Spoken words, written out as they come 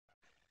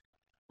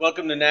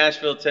Welcome to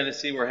Nashville,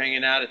 Tennessee. We're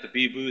hanging out at the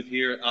bBooth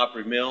here at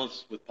Opry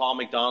Mills with Paul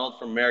McDonald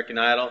from American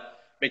Idol.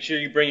 Make sure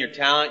you bring your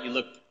talent. You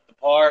look the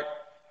part.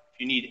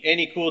 If you need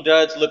any cool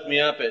duds, look me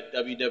up at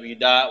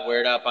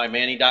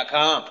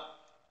www.wearitOutbymanny.com.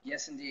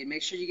 Yes, indeed.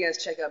 Make sure you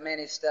guys check out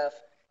Manny's stuff.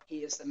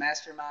 He is the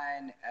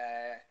mastermind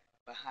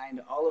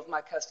behind all of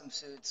my custom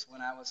suits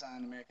when I was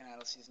on American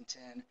Idol Season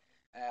 10.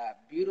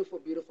 Beautiful,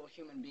 beautiful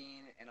human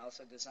being and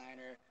also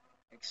designer.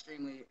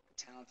 Extremely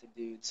talented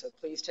dude. So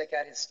please check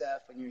out his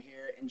stuff when you're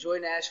here. Enjoy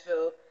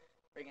Nashville.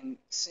 Friggin'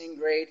 sing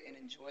great and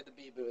enjoy the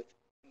bBooth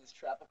in this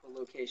tropical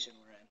location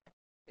we're in.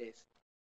 Peace.